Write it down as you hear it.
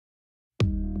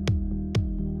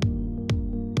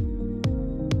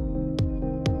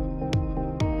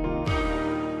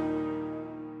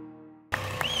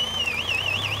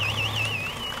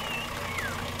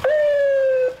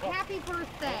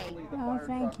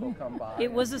Thank you.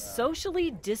 It was a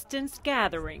socially distanced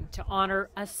gathering to honor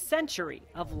a century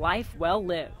of life well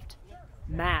lived.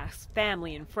 Masked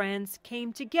family and friends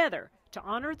came together to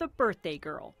honor the birthday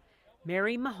girl,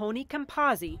 Mary Mahoney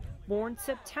Campazzi, born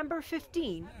September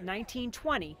 15,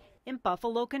 1920, in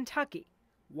Buffalo, Kentucky,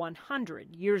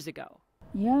 100 years ago.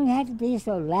 You don't have to be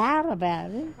so loud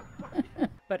about it.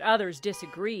 But others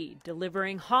disagreed,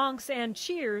 delivering honks and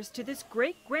cheers to this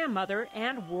great-grandmother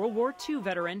and World War II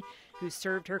veteran who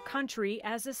served her country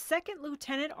as a second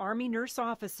lieutenant Army nurse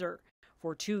officer.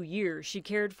 For 2 years, she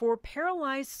cared for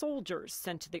paralyzed soldiers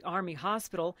sent to the Army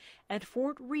hospital at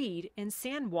Fort Reed in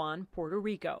San Juan, Puerto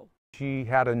Rico. She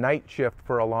had a night shift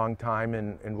for a long time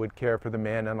and would care for the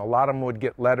men, and a lot of them would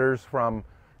get letters from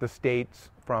the States,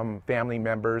 from family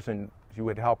members, and she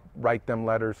would help write them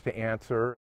letters to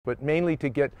answer, but mainly to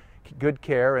get good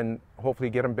care and hopefully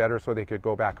get them better so they could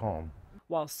go back home.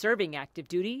 While serving active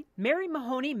duty, Mary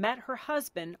Mahoney met her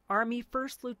husband, Army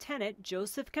First Lieutenant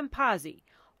Joseph Campazzi,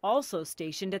 also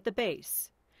stationed at the base.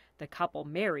 The couple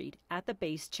married at the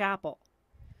base chapel.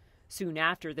 Soon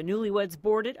after, the newlyweds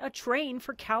boarded a train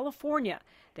for California.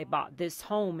 They bought this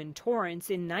home in Torrance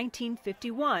in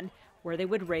 1951, where they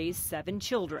would raise 7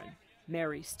 children.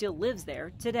 Mary still lives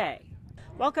there today.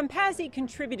 While Campazzi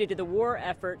contributed to the war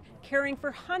effort, caring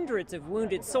for hundreds of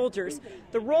wounded soldiers,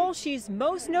 the role she's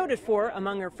most noted for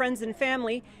among her friends and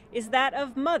family is that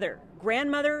of mother,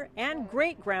 grandmother, and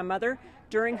great-grandmother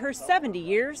during her 70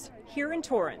 years here in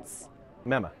Torrance.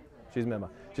 Mema. She's Mema.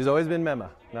 She's always been Mema,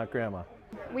 not Grandma.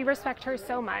 We respect her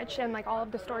so much, and like all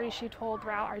of the stories she told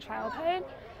throughout our childhood,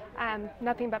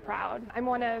 nothing but proud. I'm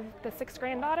one of the 6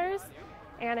 granddaughters,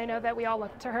 and I know that we all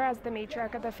look to her as the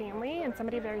matriarch of the family and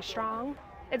somebody very strong.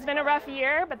 It's been a rough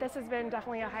year, but this has been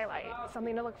definitely a highlight,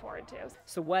 something to look forward to.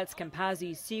 So what's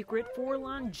Campazzi's secret for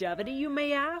longevity, you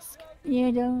may ask?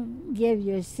 You don't give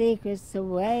your secrets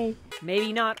away.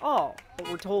 Maybe not all, but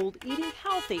we're told eating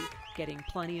healthy, getting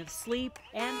plenty of sleep,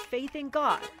 and faith in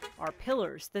God are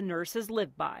pillars the nurses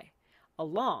live by,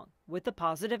 along with a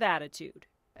positive attitude.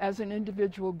 As an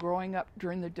individual growing up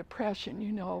during the Depression,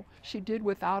 you know, she did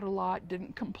without a lot,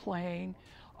 didn't complain,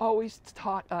 always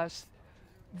taught us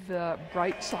the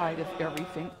bright side of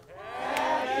everything.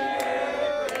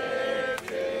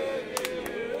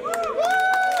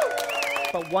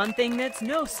 But one thing that's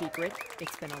no secret,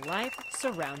 it's been a life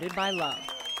surrounded by love.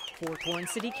 For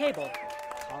Torrance Citi Cable,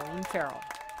 Colleen Farrell.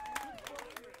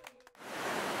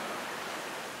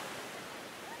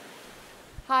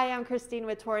 Hi, I'm Christine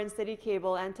with Torrance Citi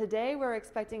Cable, and today we're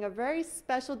expecting a very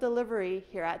special delivery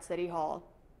here at City Hall.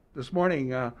 This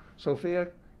morning, Sophia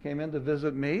came in to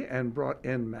visit me and brought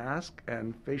in masks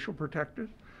and facial protectors,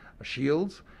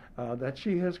 shields that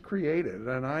she has created,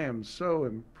 and I am so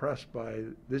impressed by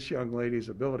this young lady's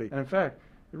ability. And in fact,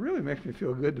 it really makes me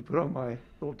feel good to put on my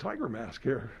little tiger mask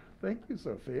here. Thank you,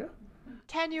 Sophia.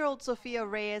 10-year-old Sophia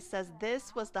Reyes says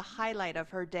this was the highlight of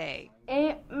her day.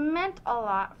 It meant a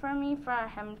lot for me for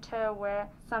him to wear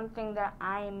something that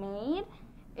I made.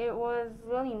 It was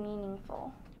really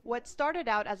meaningful. What started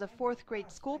out as a 4th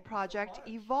grade school project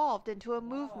evolved into a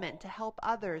movement to help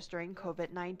others during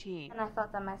COVID-19. And I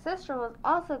thought that my sister was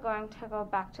also going to go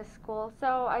back to school, so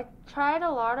I tried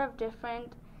a lot of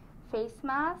different face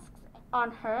masks on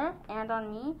her and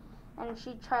on me, and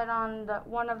she tried on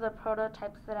one of the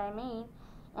prototypes that I made,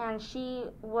 and she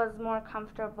was more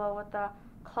comfortable with the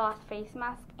cloth face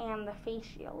mask and the face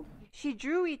shield. She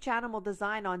drew each animal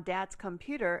design on Dad's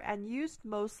computer and used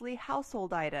mostly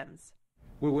household items.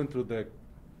 We went through the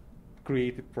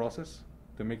creative process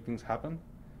to make things happen.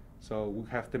 So we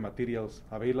have the materials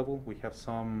available. We have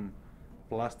some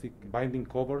plastic binding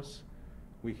covers.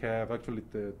 We have actually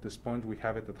the sponge, we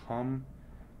have it at home.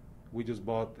 We just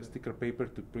bought sticker paper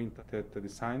to print the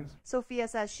designs. Sophia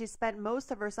says she spent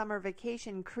most of her summer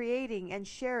vacation creating and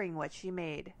sharing what she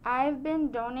made. I've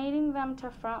been donating them to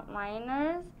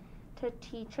frontliners, to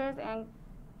teachers and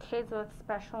kids with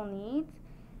special needs.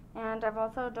 And I've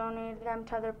also donated them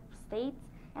to other states,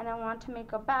 and I want to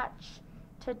make a batch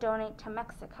to donate to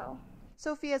Mexico.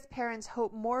 Sophia's parents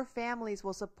hope more families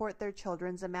will support their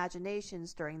children's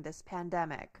imaginations during this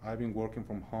pandemic. I've been working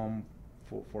from home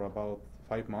for about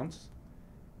 5 months,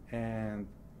 and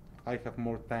I have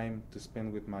more time to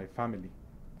spend with my family,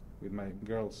 with my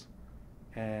girls,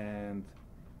 and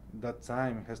that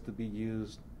time has to be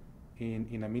used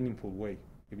in a meaningful way.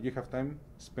 If you have time,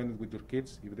 spend it with your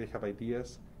kids. If they have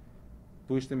ideas,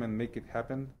 push them and make it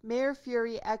happen. Mayor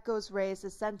Fury echoes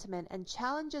Reyes' sentiment and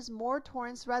challenges more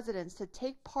Torrance residents to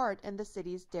take part in the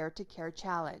city's Dare to Care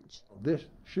challenge. This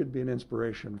should be an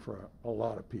inspiration for a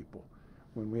lot of people.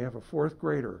 When we have a 4th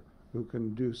grader who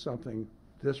can do something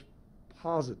this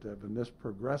positive and this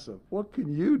progressive. What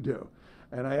can you do?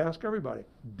 And I ask everybody,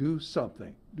 do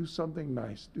something. Do something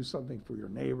nice. Do something for your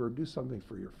neighbor. Do something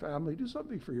for your family. Do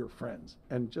something for your friends.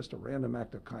 And just a random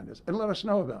act of kindness. And let us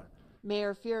know about it.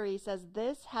 Mayor Fury says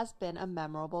this has been a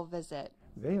memorable visit.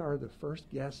 They are the first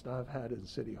guest I've had in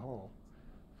City Hall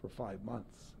for 5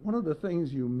 months. One of the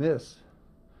things you miss,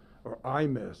 or I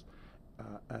miss,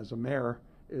 as a mayor,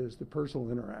 is the personal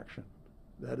interaction.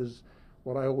 That is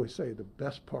what I always say, the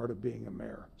best part of being a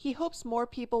mayor. He hopes more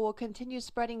people will continue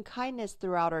spreading kindness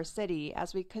throughout our city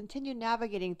as we continue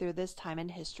navigating through this time in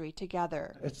history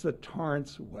together. It's the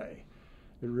Torrance way.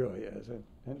 It really is.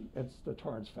 And it's the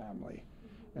Torrance family.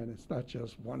 And it's not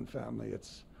just one family,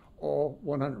 it's all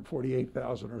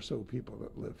 148,000 or so people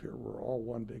that live here. We're all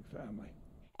one big family.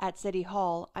 At City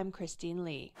Hall, I'm Christine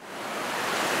Lee.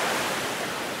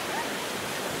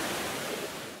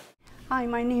 Hi,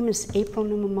 my name is April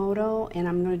Numamoto, and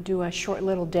I'm going to do a short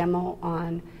little demo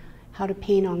on how to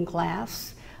paint on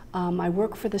glass. I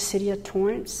work for the City of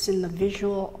Torrance in the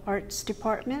Visual Arts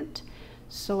Department,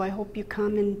 so I hope you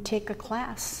come and take a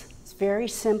class. It's very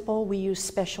simple. We use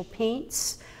special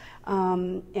paints,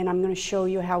 and I'm going to show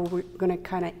you how we're going to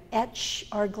kind of etch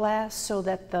our glass so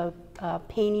that the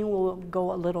painting will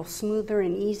go a little smoother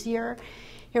and easier.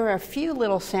 Here are a few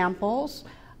little samples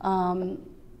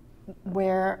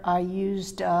where I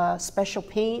used special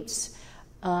paints,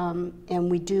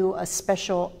 and we do a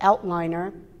special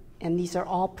outliner, and these are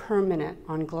all permanent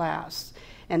on glass.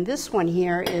 And this one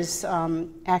here is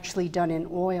actually done in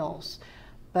oils,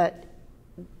 but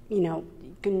you know,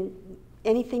 you can,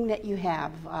 anything that you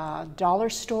have, dollar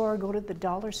store, go to the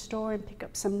dollar store and pick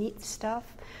up some neat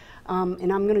stuff.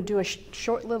 And I'm going to do a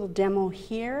short little demo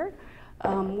here.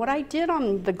 What I did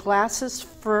on the glasses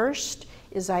first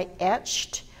is I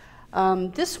etched.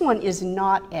 This one is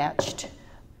not etched,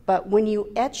 but when you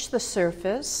etch the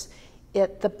surface,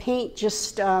 the paint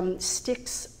just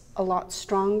sticks a lot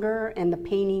stronger, and the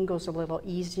painting goes a little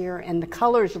easier, and the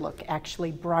colors look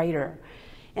actually brighter.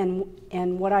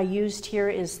 And what I used here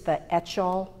is the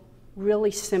etch-all,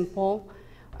 really simple.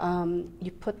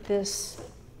 You put this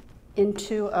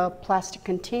into a plastic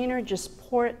container, just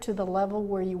pour it to the level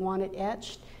where you want it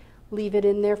etched, leave it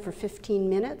in there for 15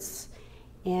 minutes,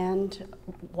 and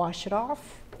wash it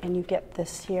off, and you get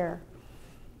this here.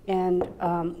 And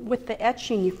with the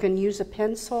etching, you can use a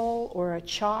pencil or a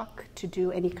chalk to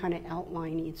do any kind of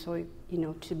outlining, so you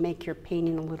know, to make your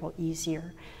painting a little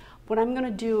easier. What I'm going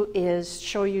to do is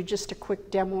show you just a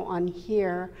quick demo on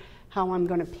here how I'm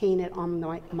going to paint it on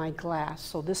my glass.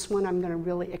 So this one I'm going to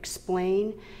really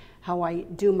explain how I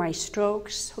do my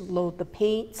strokes, load the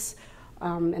paints,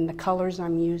 and the colors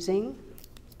I'm using.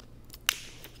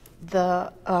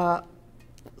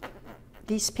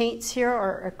 These paints here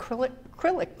are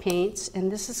acrylic paints, and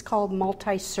this is called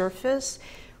multi-surface,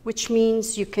 which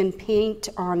means you can paint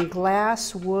on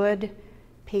glass, wood,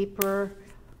 paper,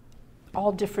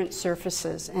 all different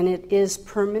surfaces, and it is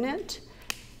permanent.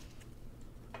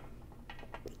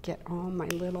 Get all my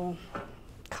little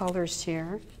colors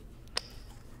here.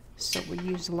 So we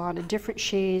use a lot of different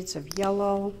shades of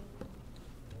yellow,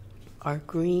 our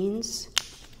greens.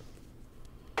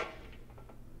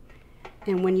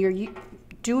 And when you're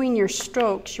doing your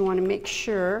strokes, you want to make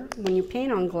sure, when you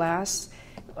paint on glass,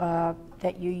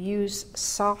 that you use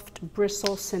soft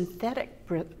bristle synthetic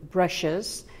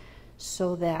brushes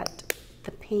so that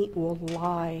the paint will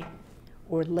lie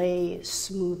or lay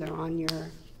smoother on your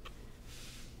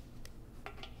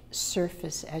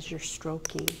surface as you're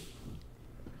stroking.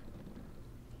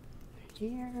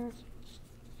 Here.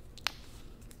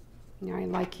 Now I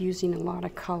like using a lot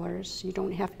of colors. You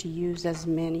don't have to use as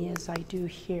many as I do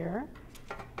here.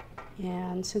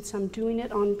 And since I'm doing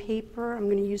it on paper, I'm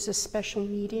going to use a special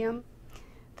medium.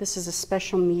 This is a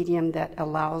special medium that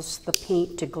allows the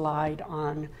paint to glide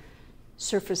on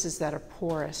surfaces that are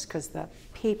porous, because the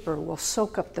paper will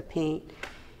soak up the paint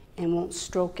and won't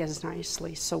stroke as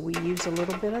nicely. So we use a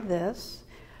little bit of this.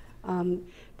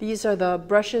 These are the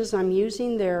brushes I'm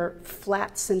using. They're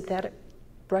flat synthetic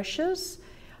brushes.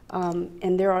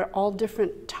 And there are all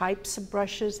different types of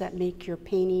brushes that make your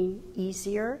painting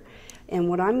easier. And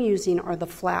what I'm using are the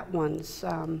flat ones.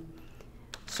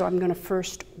 So I'm going to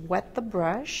first wet the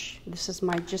brush. This is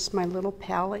just my little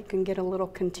palette. You can get a little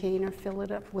container, fill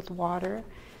it up with water.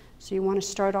 So you want to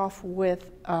start off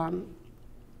with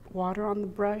water on the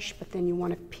brush, but then you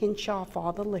want to pinch off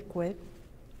all the liquid.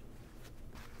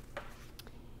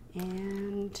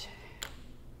 And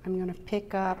I'm going to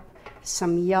pick up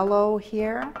some yellow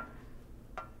here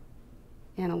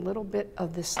and a little bit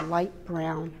of this light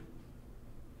brown.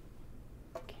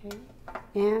 Okay,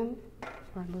 and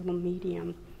our little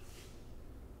medium.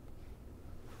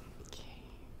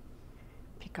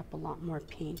 pick up a lot more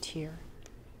paint here.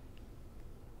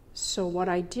 So what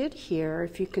I did here,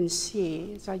 if you can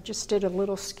see, is I just did a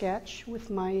little sketch with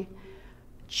my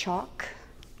chalk,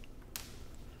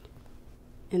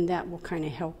 and that will kind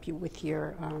of help you with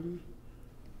your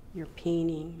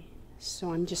painting.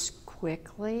 So I'm just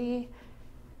quickly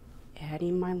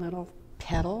adding my little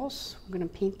petals. I'm going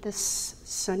to paint this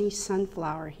sunny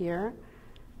sunflower here.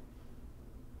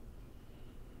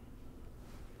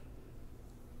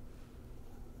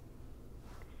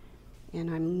 And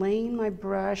I'm laying my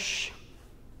brush,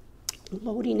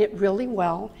 loading it really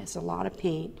well, has a lot of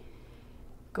paint.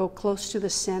 Go close to the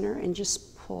center and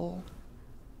just pull.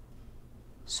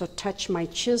 So touch my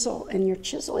chisel, and your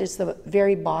chisel is the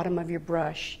very bottom of your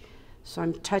brush. So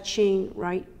I'm touching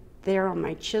right there on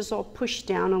my chisel, push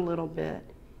down a little bit,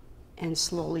 and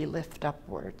slowly lift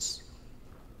upwards.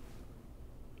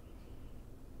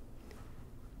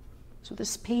 So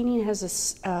this painting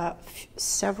has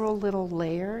several little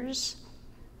layers.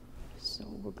 So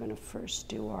we're going to first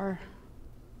do our,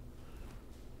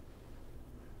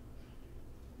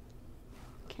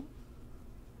 okay.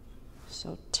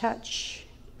 So touch,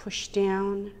 push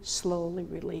down, slowly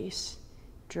release,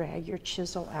 drag your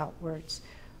chisel outwards.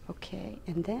 Okay,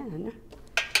 and then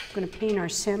we're going to paint our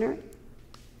center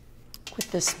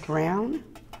with this brown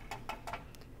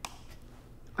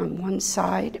on one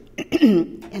side,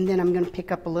 and then I'm going to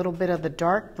pick up a little bit of the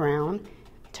dark brown,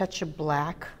 touch of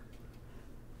black.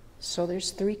 So there's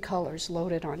 3 colors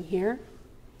loaded on here,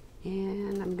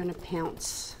 and I'm going to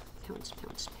pounce, pounce,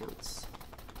 pounce, pounce.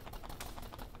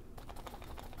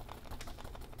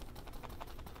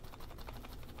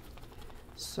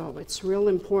 So it's real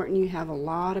important you have a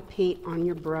lot of paint on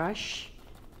your brush.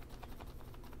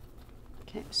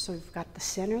 Okay, so we've got the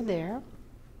center there.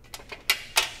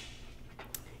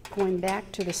 Going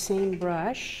back to the same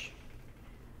brush,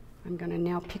 I'm going to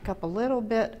now pick up a little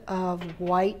bit of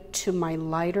white to my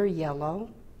lighter yellow,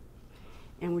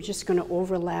 and we're just going to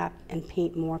overlap and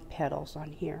paint more petals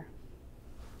on here.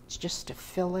 It's just to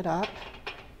fill it up.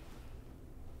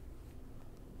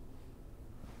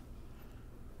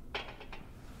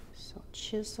 So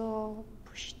chisel,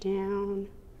 push down,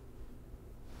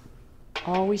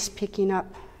 always picking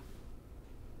up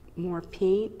more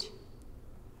paint.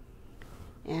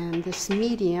 And this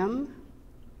medium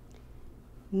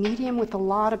with a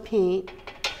lot of paint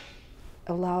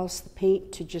allows the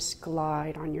paint to just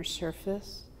glide on your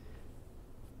surface.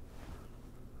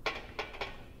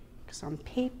 Because on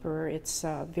paper it's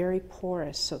very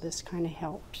porous, so this kind of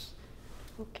helps.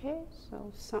 Okay,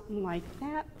 so something like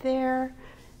that there.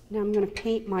 Now I'm going to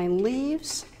paint my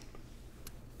leaves.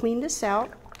 Clean this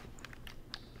out.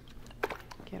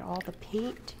 Get all the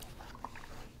paint.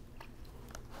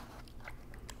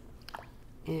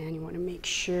 And you want to make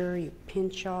sure you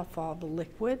pinch off all the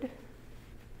liquid.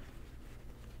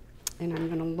 And I'm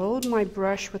going to load my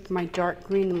brush with my dark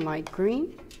green and light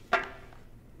green.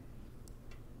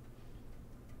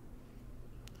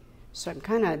 So I'm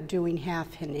kind of doing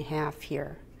half and half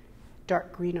here.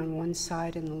 Dark green on one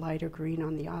side and the lighter green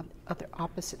on the other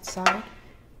opposite side.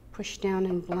 Push down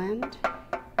and blend.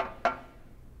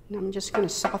 And I'm just going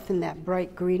to soften that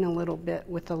bright green a little bit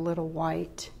with a little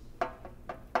white.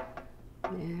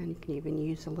 And you can even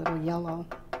use a little yellow.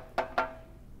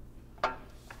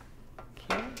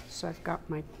 Okay, so I've got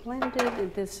my blended,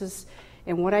 and this is,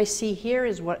 and what I see here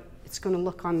is what it's going to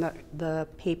look on the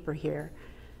paper here.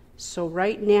 So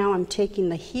right now I'm taking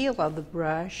the heel of the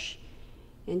brush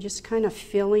and just kind of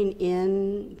filling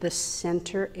in the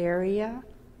center area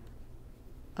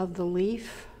of the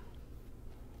leaf.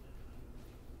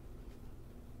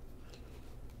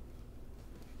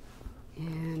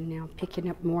 And now picking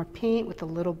up more paint with a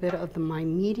little bit of my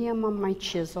medium on my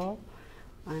chisel.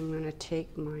 I'm going to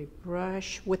take my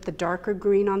brush with the darker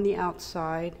green on the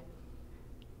outside.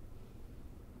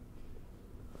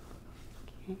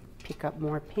 Okay, pick up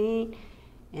more paint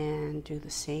and do the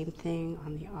same thing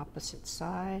on the opposite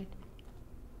side.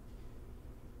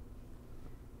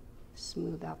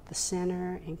 Smooth out the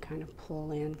center and kind of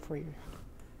pull in for your,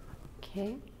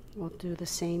 okay, we'll do the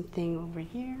same thing over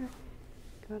here.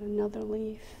 Got another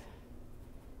leaf,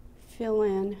 fill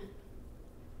in.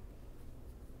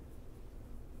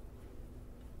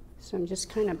 So I'm just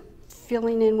kind of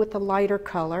filling in with a lighter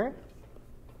color.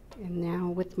 And now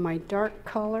with my dark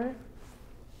color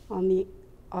on the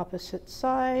opposite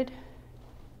side.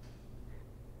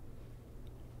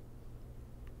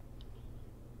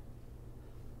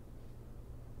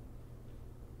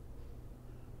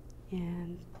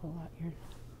 And pull out your,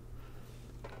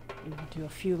 and we'll do a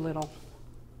few little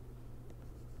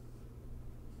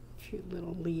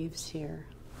leaves here,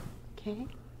 okay?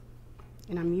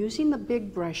 And I'm using the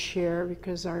big brush here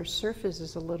because our surface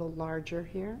is a little larger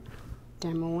here.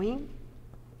 Demoing.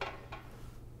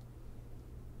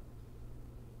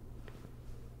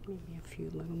 Maybe a few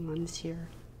little ones here.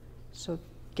 So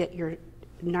get your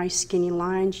nice skinny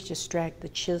lines, just drag the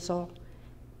chisel,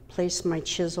 place my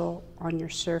chisel on your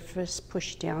surface,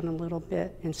 push down a little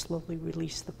bit and slowly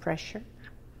release the pressure.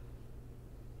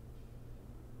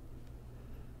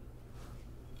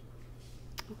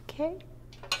 Okay,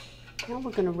 now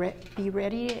we're going to be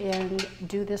ready and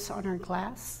do this on our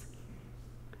glass.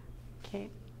 Okay,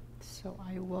 so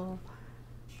I will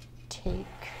take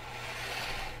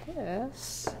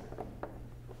this.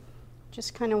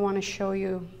 Just kind of want to show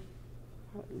you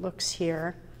how it looks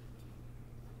here.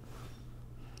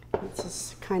 This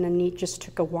is kind of neat. Just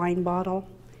took a wine bottle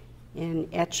and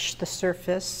etched the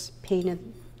surface, painted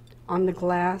on the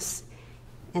glass.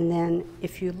 And then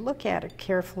if you look at it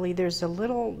carefully, there's a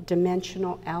little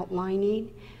dimensional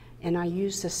outlining, and I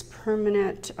use this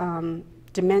permanent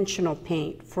dimensional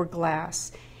paint for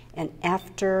glass. And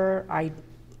after I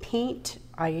paint,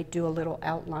 I do a little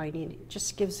outlining. It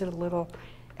just gives it a little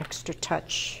extra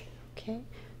touch. Okay,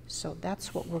 so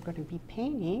that's what we're going to be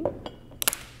painting.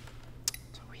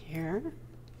 So here,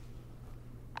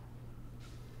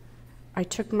 I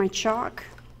took my chalk.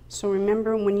 So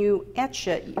remember, when you etch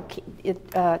it,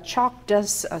 chalk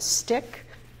does stick.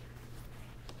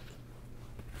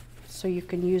 So you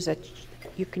can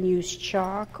use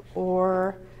chalk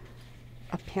or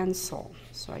a pencil.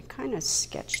 So I kind of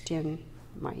sketched in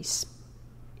my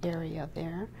area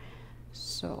there.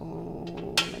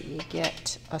 So let me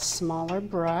get a smaller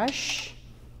brush.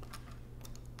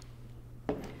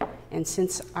 And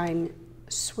since I'm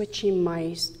switching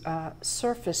my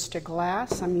surface to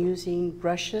glass, I'm using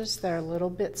brushes that are a little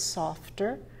bit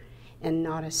softer and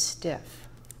not as stiff.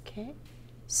 Okay,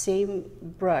 same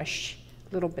brush,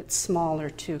 a little bit smaller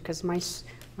too, because my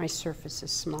surface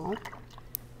is small.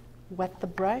 Wet the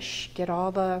brush, get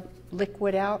all the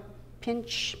liquid out,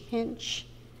 pinch, pinch,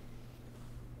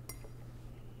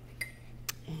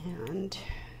 and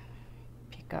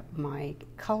pick up my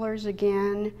colors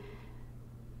again.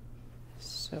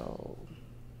 So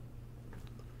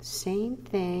same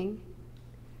thing,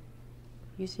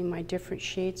 using my different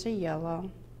shades of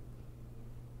yellow.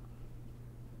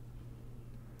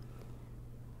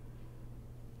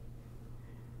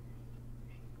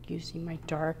 Using my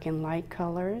dark and light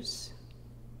colors.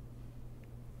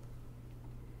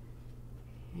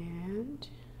 And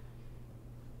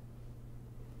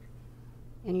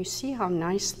you see how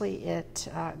nicely it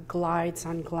glides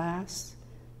on glass.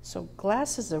 So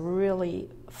glass is a really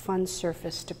fun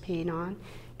surface to paint on,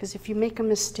 because if you make a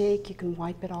mistake, you can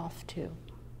wipe it off too.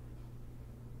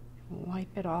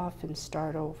 Wipe it off and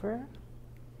start over.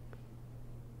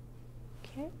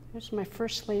 Okay, there's my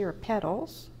first layer of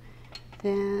petals.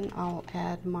 Then I'll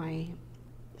add my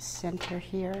center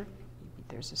here. Maybe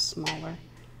there's a smaller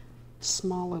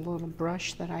little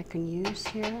brush that I can use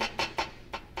here.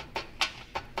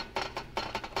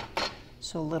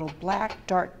 So a little black,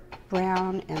 dark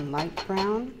brown, and light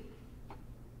brown.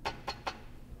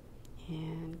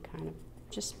 And kind of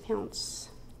just pounce.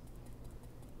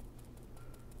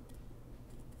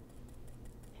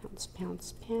 Pounce,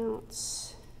 pounce,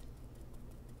 pounce.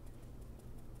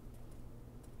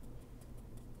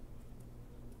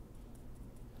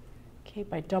 Okay,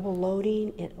 by double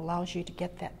loading, it allows you to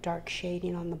get that dark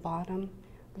shading on the bottom,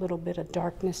 a little bit of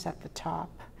darkness at the top.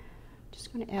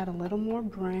 Just going to add a little more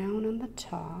brown on the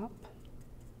top.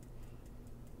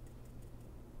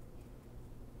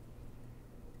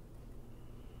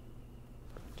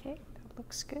 Okay, that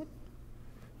looks good.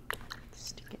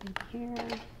 Stick it in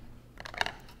here.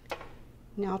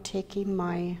 Now taking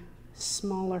my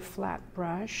smaller flat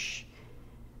brush,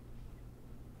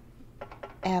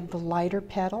 add the lighter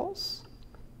petals.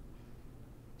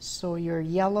 So your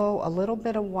yellow, a little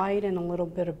bit of white, and a little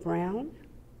bit of brown.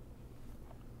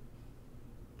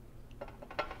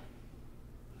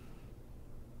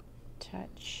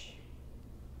 Touch.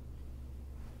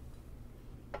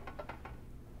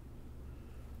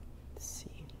 Let's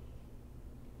see.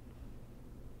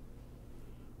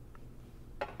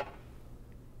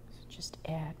 So just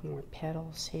add more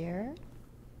petals here.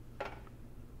 I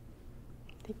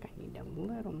think I need a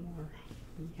little more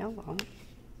yellow.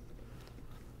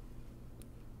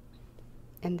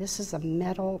 And this is a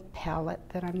metal palette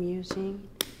that I'm using.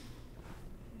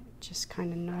 Just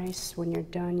kind of nice. When you're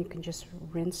done, you can just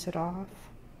rinse it off,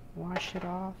 wash it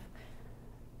off.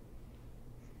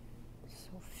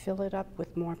 So fill it up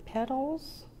with more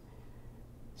petals.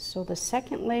 So the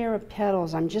second layer of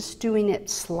petals, I'm just doing it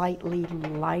slightly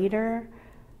lighter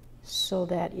so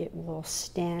that it will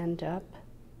stand up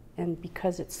and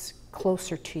because it's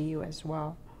closer to you as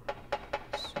well.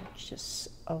 So just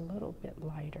a little bit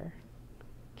lighter.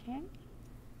 Okay.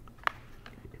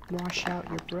 Wash out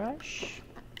your brush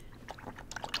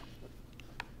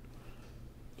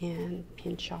and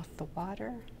pinch off the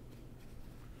water.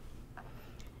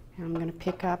 And I'm going to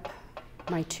pick up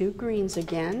my 2 greens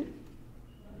again.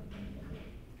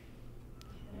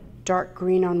 Dark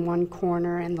green on one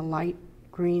corner and the light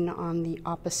green on the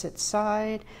opposite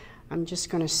side. I'm just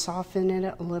going to soften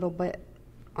it a little bit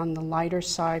on the lighter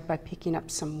side by picking up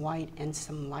some white and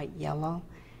some light yellow.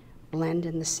 Blend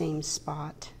in the same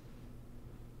spot.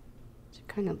 It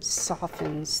kind of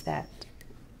softens that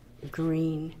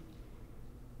green.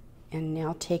 And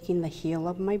now taking the heel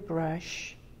of my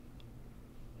brush,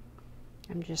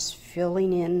 I'm just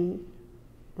filling in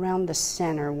around the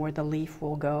center where the leaf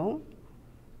will go.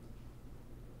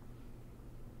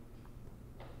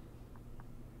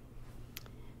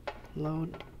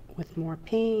 Load with more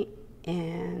paint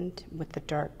and with the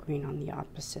dark green on the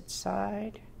opposite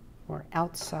side or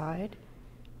outside.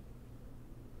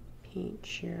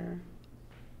 Paint your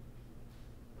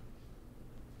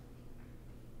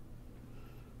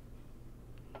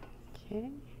okay.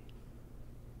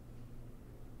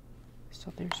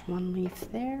 So there's one leaf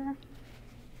there.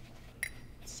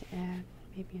 Let's add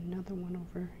maybe another one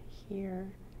over here.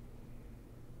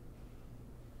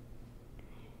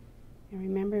 And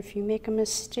remember, if you make a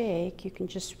mistake, you can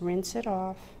just rinse it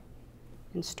off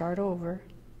and start over.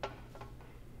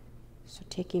 So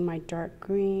taking my dark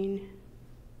green,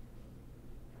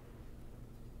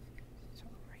 so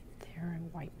right there,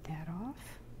 I wipe that off.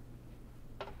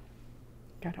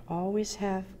 Got to always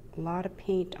have a lot of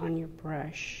paint on your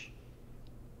brush.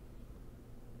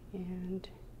 And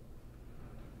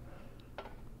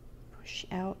push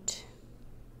out.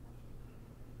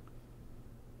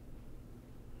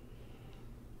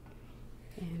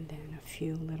 And then a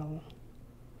few little,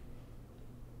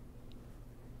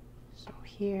 so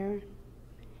here,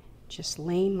 just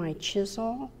laying my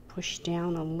chisel, push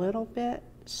down a little bit,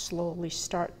 slowly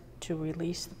start to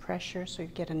release the pressure so you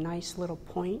get a nice little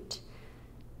point.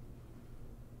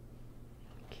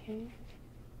 Okay.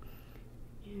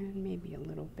 And maybe a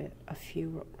little bit, a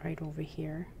few right over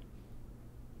here.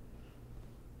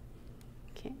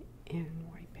 Okay, and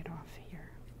wipe it off here.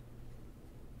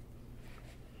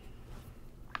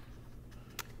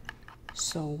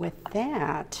 So with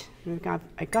that,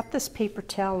 I got this paper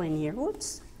towel in here,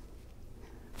 whoops,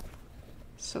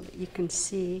 so that you can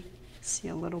see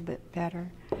a little bit better.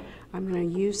 I'm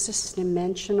going to use this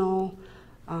dimensional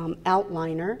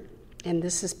outliner. And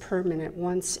this is permanent.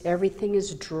 Once everything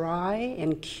is dry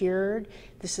and cured,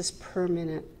 this is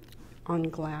permanent on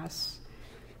glass.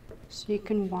 So you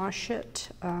can wash it.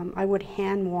 I would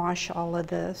hand wash all of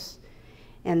this.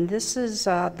 And this is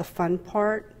the fun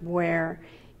part, where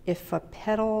if a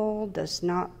petal does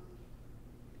not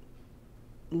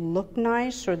look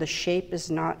nice or the shape is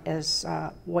not as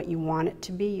what you want it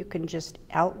to be, you can just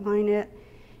outline it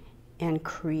and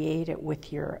create it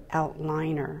with your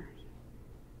outliner.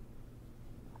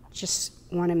 Just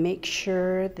want to make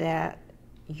sure that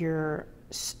your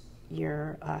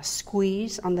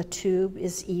squeeze on the tube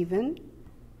is even.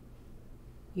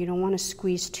 You don't want to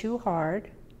squeeze too hard.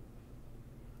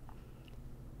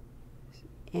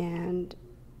 And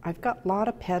I've got a lot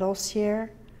of petals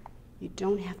here. You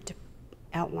don't have to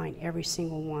outline every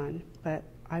single one, but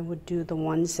I would do the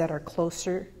ones that are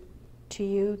closer to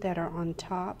you, that are on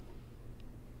top.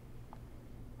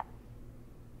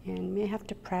 And you may have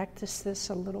to practice this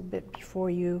a little bit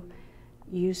before you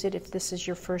use it if this is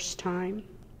your first time.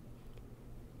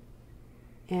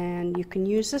 And you can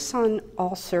use this on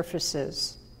all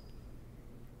surfaces,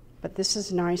 but this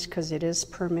is nice because it is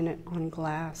permanent on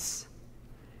glass.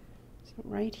 So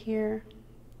right here,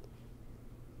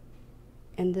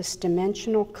 and this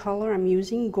dimensional color, I'm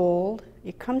using gold.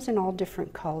 It comes in all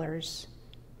different colors.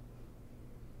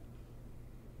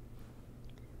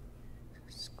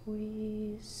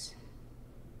 Squeeze.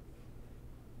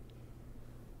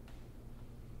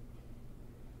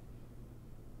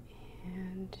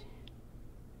 And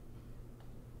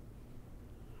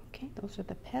okay, those are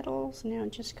the petals. Now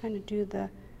just kind of do the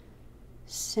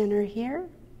center here.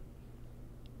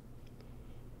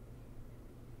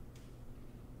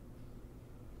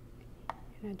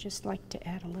 And I just like to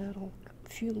add a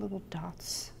few little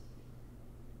dots,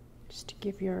 just to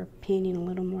give your painting a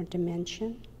little more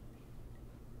dimension.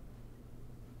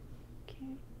 Okay,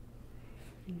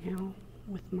 and now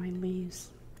with my leaves.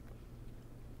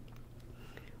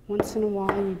 Once in a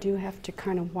while you do have to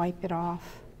kind of wipe it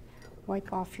off.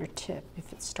 Wipe off your tip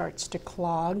if it starts to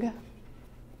clog.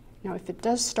 Now if it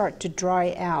does start to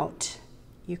dry out,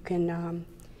 You can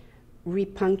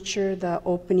repuncture the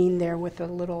opening there with a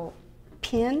little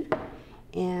pin,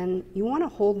 and you want to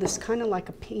hold this kind of like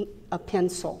a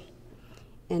pencil,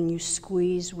 and you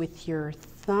squeeze with your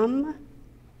thumb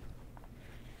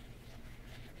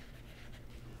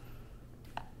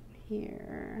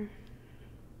here.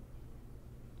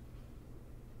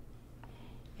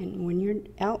 And when you're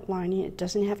outlining, it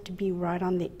doesn't have to be right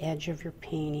on the edge of your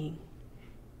painting.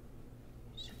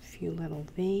 Just a few little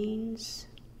veins.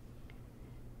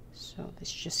 So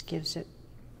this just gives it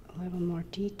a little more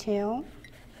detail.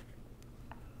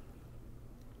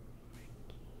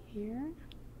 Here.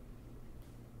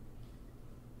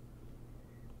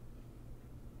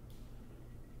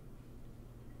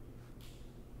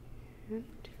 And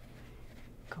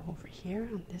go over here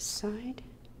on this side.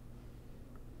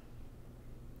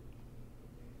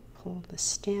 Pull the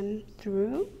stem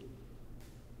through.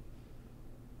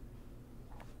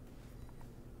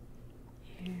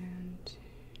 And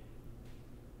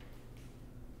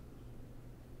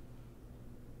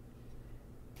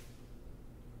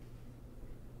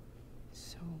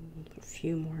so a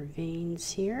few more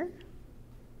veins here.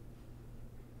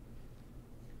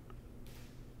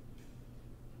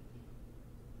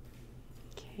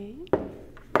 Okay,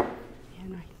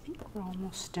 and I think we're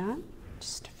almost done.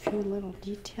 Just a few little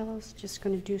details. Just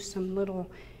going to do some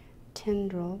little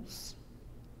tendrils.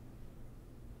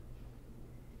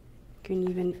 You can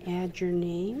even add your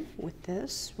name with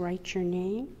this. Write your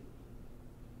name.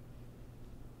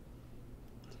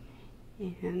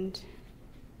 And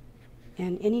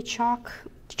any chalk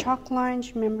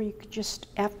lines, remember, you could just,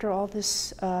 after all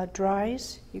this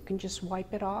dries, you can just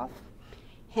wipe it off,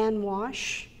 hand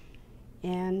wash,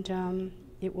 and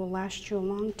it will last you a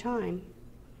long time.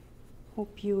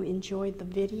 Hope you enjoyed the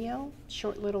video,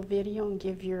 short little video, and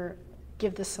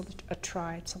give this a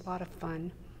try. It's a lot of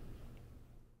fun.